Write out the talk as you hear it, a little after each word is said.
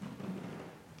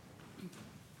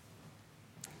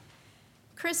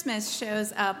Christmas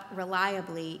shows up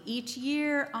reliably each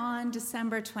year on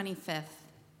December 25th,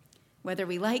 whether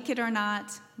we like it or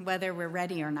not, whether we're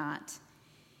ready or not.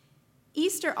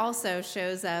 Easter also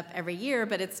shows up every year,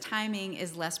 but its timing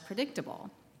is less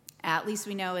predictable. At least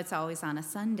we know it's always on a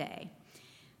Sunday.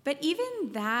 But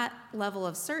even that level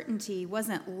of certainty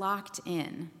wasn't locked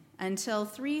in until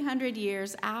 300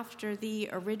 years after the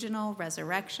original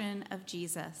resurrection of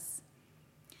Jesus.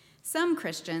 Some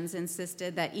Christians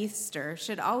insisted that Easter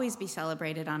should always be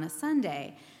celebrated on a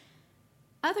Sunday.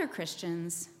 Other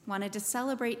Christians wanted to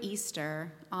celebrate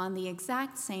Easter on the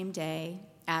exact same day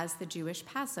as the Jewish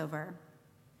Passover.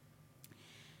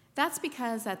 That's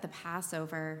because at the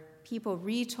Passover, people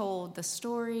retold the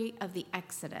story of the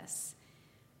Exodus,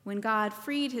 when God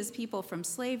freed his people from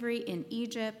slavery in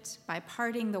Egypt by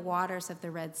parting the waters of the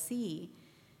Red Sea,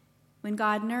 when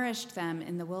God nourished them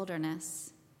in the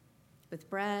wilderness with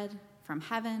bread from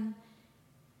heaven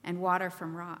and water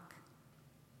from rock,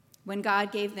 when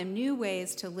God gave them new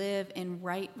ways to live in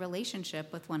right relationship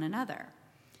with one another.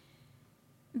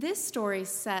 This story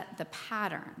set the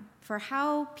pattern for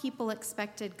how people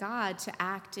expected God to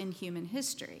act in human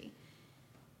history.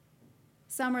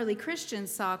 Some early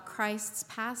Christians saw Christ's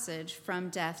passage from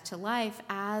death to life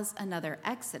as another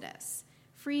Exodus,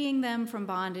 freeing them from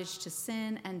bondage to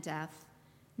sin and death,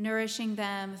 nourishing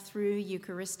them through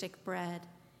Eucharistic bread,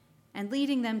 and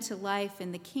leading them to life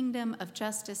in the kingdom of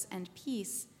justice and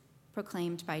peace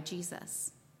proclaimed by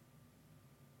Jesus.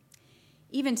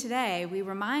 Even today, we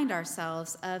remind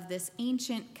ourselves of this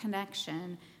ancient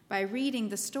connection by reading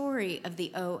the story of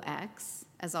the OX,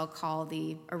 as I'll call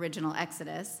the original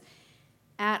Exodus,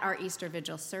 at our Easter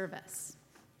Vigil service.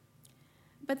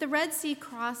 But the Red Sea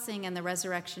crossing and the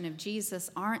resurrection of Jesus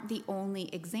aren't the only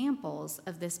examples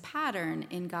of this pattern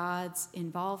in God's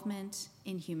involvement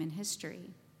in human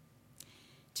history.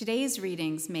 Today's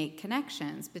readings make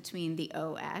connections between the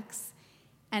OX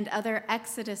and other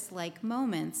Exodus-like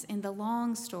moments in the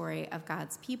long story of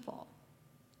God's people.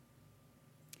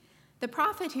 The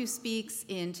prophet who speaks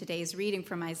in today's reading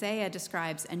from Isaiah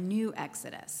describes a new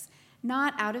Exodus,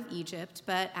 not out of Egypt,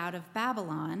 but out of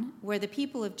Babylon, where the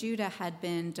people of Judah had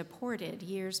been deported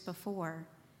years before.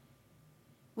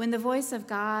 When the voice of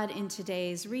God in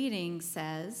today's reading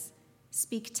says,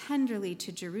 "Speak tenderly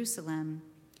to Jerusalem,"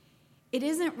 it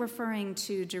isn't referring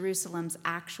to Jerusalem's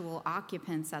actual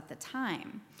occupants at the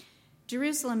time.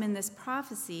 Jerusalem in this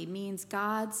prophecy means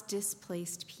God's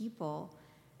displaced people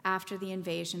after the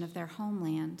invasion of their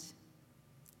homeland.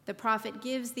 The prophet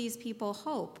gives these people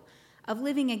hope of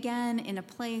living again in a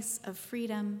place of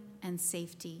freedom and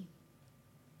safety.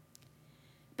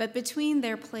 But between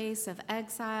their place of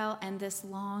exile and this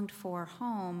longed-for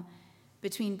home,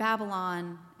 between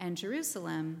Babylon and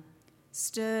Jerusalem,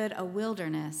 stood a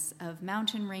wilderness of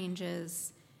mountain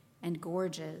ranges and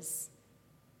gorges.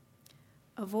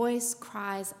 A voice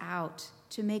cries out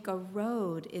to make a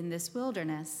road in this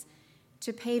wilderness,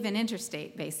 to pave an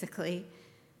interstate, basically,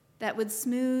 that would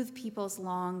smooth people's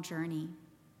long journey.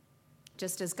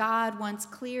 Just as God once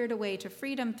cleared a way to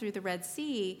freedom through the Red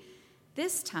Sea,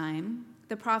 this time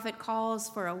the prophet calls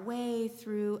for a way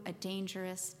through a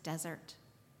dangerous desert.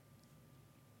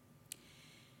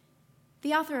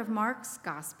 The author of Mark's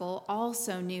gospel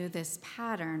also knew this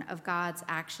pattern of God's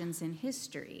actions in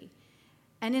history.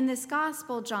 And in this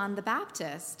gospel, John the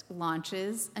Baptist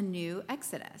launches a new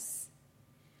Exodus.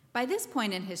 By this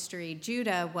point in history,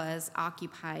 Judah was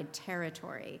occupied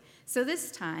territory. So this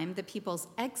time, the people's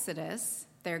exodus,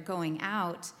 their going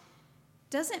out,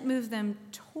 doesn't move them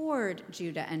toward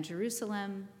Judah and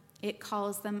Jerusalem. It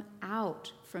calls them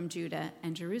out from Judah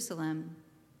and Jerusalem.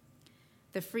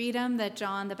 The freedom that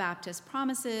John the Baptist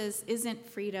promises isn't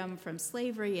freedom from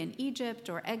slavery in Egypt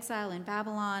or exile in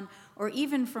Babylon or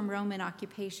even from Roman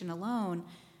occupation alone,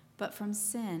 but from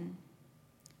sin.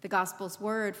 The gospel's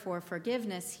word for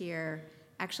forgiveness here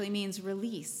actually means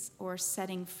release or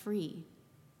setting free.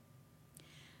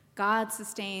 God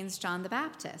sustains John the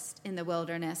Baptist in the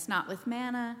wilderness, not with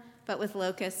manna, but with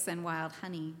locusts and wild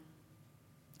honey.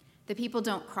 The people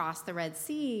don't cross the Red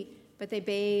Sea, but they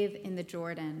bathe in the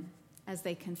Jordan as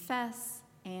they confess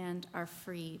and are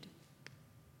freed.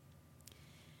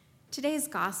 Today's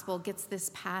gospel gets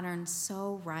this pattern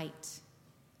so right.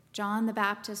 John the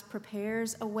Baptist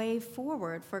prepares a way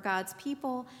forward for God's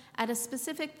people at a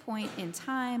specific point in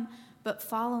time, but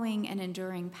following an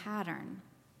enduring pattern.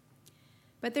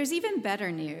 But there's even better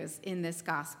news in this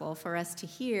gospel for us to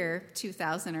hear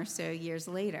 2,000 or so years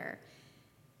later.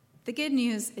 The good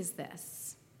news is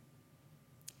this: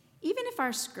 even if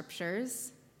our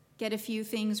scriptures get a few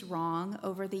things wrong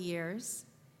over the years,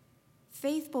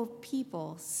 faithful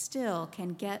people still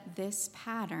can get this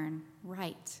pattern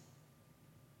right.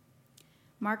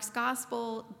 Mark's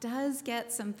gospel does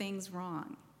get some things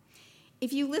wrong.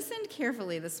 If you listened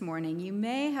carefully this morning, you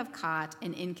may have caught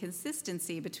an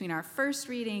inconsistency between our first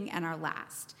reading and our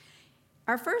last.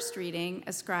 Our first reading,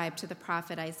 ascribed to the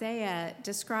prophet Isaiah,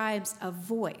 describes a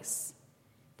voice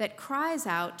that cries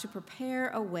out to prepare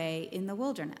a way in the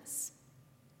wilderness.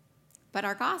 But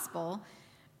our gospel,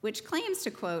 which claims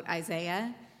to quote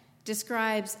Isaiah,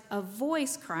 describes a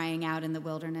voice crying out in the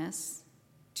wilderness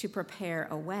to prepare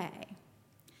a way.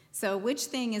 So which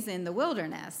thing is in the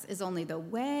wilderness? Is only the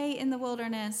way in the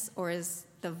wilderness, or is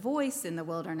the voice in the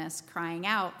wilderness crying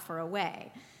out for a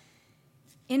way?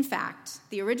 In fact,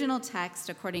 the original text,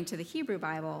 according to the Hebrew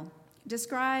Bible,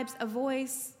 describes a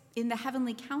voice in the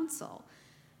heavenly council,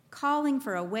 calling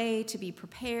for a way to be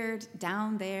prepared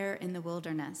down there in the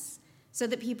wilderness, so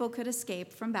that people could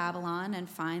escape from Babylon and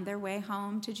find their way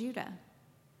home to Judah.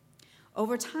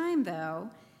 Over time, though,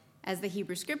 as the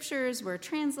Hebrew scriptures were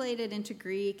translated into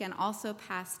Greek and also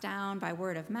passed down by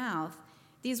word of mouth,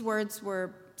 these words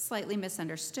were slightly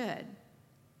misunderstood.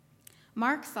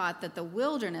 Mark thought that the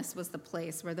wilderness was the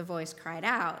place where the voice cried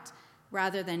out,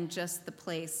 rather than just the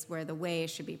place where the way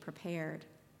should be prepared.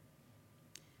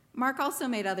 Mark also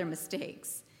made other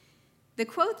mistakes. The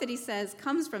quote that he says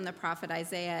comes from the prophet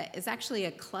Isaiah is actually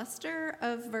a cluster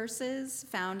of verses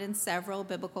found in several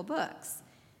biblical books.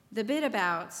 The bit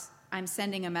about, "I'm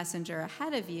sending a messenger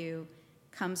ahead of you,"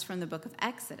 comes from the book of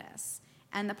Exodus,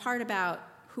 and the part about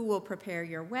 "who will prepare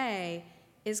your way"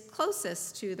 is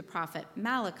closest to the prophet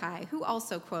Malachi, who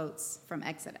also quotes from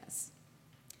Exodus.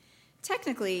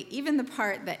 Technically, even the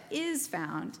part that is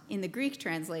found in the Greek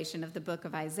translation of the book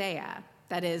of Isaiah,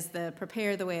 that is, the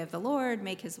 "prepare the way of the Lord,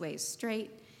 make his ways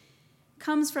straight,"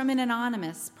 comes from an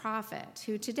anonymous prophet,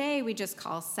 who today we just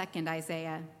call second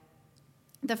Isaiah.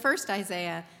 The first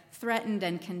Isaiah threatened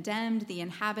and condemned the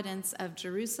inhabitants of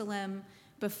Jerusalem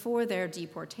before their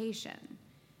deportation.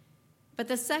 But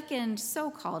the second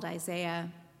so-called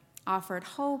Isaiah offered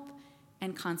hope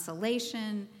and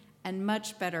consolation and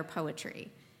much better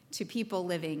poetry to people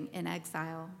living in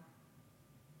exile.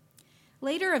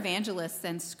 Later evangelists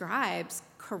and scribes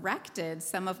corrected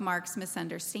some of Mark's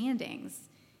misunderstandings.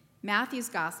 Matthew's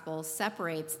gospel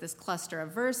separates this cluster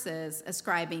of verses,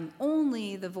 ascribing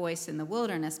only the voice in the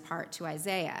wilderness part to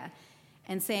Isaiah,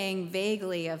 and saying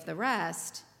vaguely of the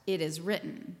rest, "It is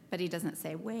written," but he doesn't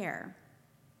say where.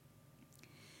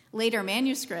 Later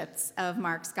manuscripts of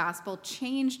Mark's gospel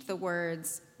changed the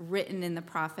words "written in the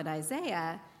prophet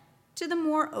Isaiah" to the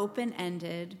more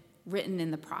open-ended "written in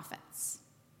the prophets."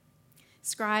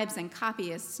 Scribes and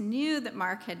copyists knew that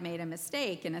Mark had made a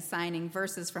mistake in assigning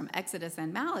verses from Exodus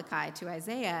and Malachi to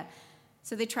Isaiah,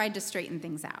 so they tried to straighten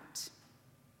things out.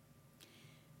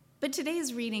 But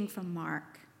today's reading from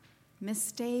Mark,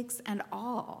 mistakes and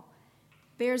all,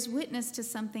 bears witness to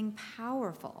something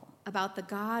powerful about the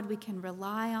God we can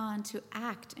rely on to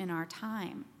act in our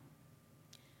time.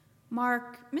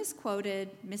 Mark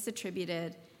misquoted,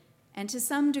 misattributed, and to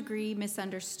some degree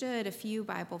misunderstood a few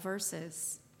Bible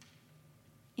verses.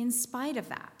 In spite of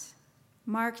that,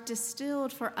 Mark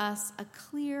distilled for us a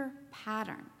clear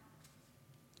pattern.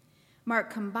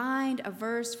 Mark combined a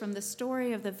verse from the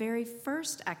story of the very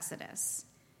first Exodus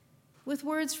with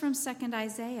words from second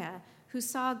Isaiah, who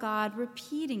saw God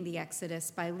repeating the Exodus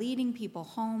by leading people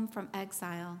home from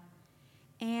exile.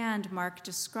 And Mark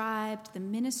described the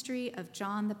ministry of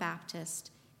John the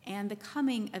Baptist and the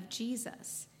coming of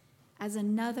Jesus as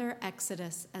another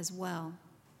Exodus as well.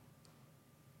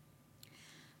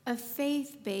 A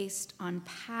faith based on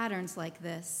patterns like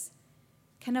this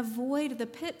can avoid the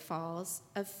pitfalls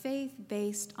of faith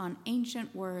based on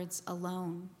ancient words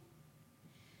alone.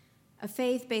 A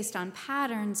faith based on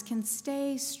patterns can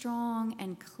stay strong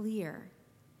and clear.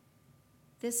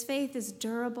 This faith is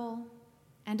durable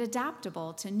and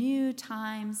adaptable to new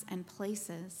times and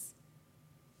places.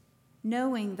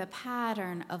 Knowing the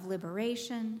pattern of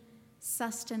liberation,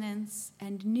 sustenance,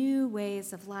 and new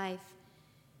ways of life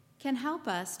can help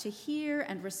us to hear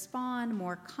and respond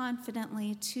more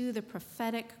confidently to the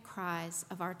prophetic cries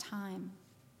of our time.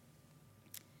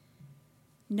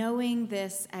 Knowing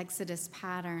this Exodus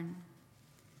pattern,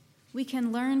 we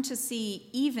can learn to see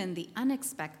even the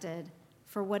unexpected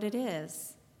for what it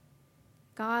is: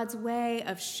 God's way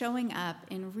of showing up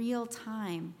in real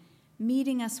time,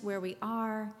 meeting us where we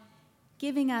are,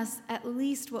 giving us at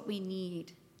least what we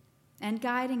need, and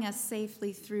guiding us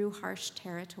safely through harsh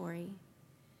territory.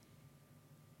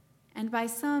 And by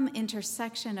some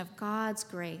intersection of God's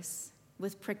grace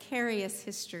with precarious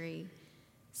history,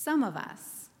 some of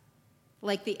us,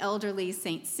 Like the elderly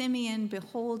St. Simeon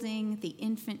beholding the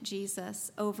infant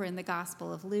Jesus over in the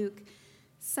Gospel of Luke,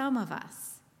 some of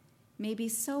us may be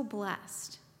so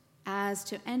blessed as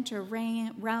to enter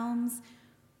realms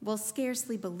we'll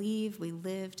scarcely believe we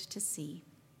lived to see.